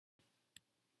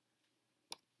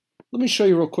Let me show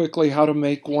you real quickly how to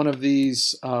make one of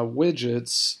these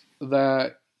widgets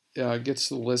that gets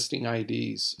the listing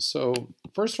IDs. So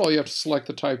first of all, you have to select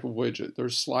the type of widget.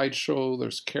 There's slideshow,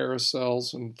 there's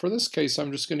carousels, and for this case,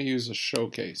 I'm just going to use a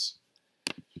showcase.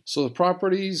 So the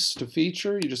properties to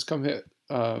feature, you just come hit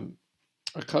a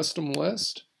custom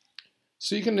list.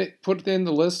 So you can put in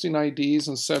the listing IDs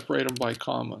and separate them by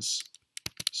commas.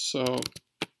 So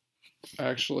I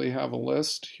actually have a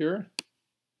list here.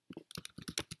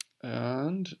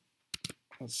 And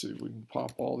let's see if we can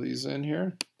pop all these in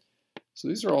here. So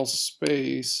these are all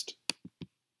spaced.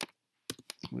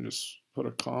 Let me just put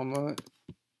a comma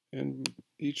in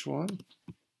each one.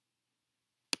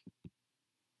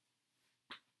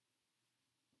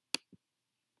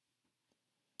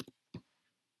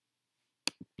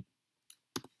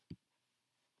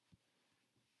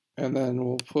 And then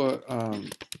we'll put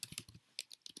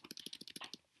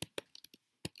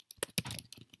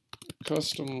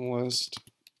custom list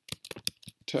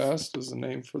test is the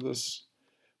name for this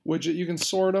widget. You can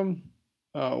sort them,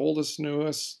 oldest,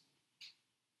 newest.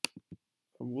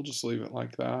 We'll just leave it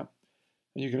like that.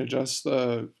 And you can adjust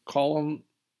the column,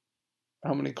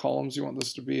 how many columns you want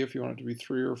this to be, if you want it to be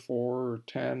 3 or 4 or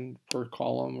 10 per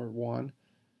column or 1.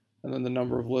 And then the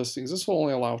number of listings. This will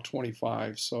only allow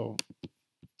 25, so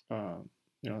so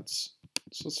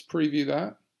let's preview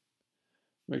that.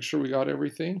 Make sure we got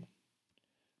everything.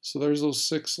 So there's those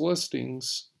 6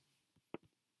 listings,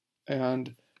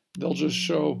 and they'll just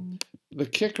show. The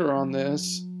kicker on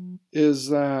this is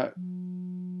that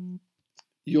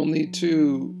you'll need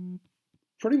to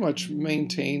pretty much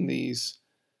maintain these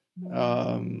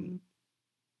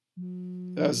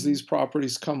as these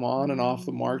properties come on and off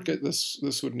the market.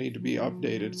 This would need to be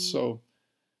updated, so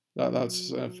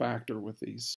that's a factor with these.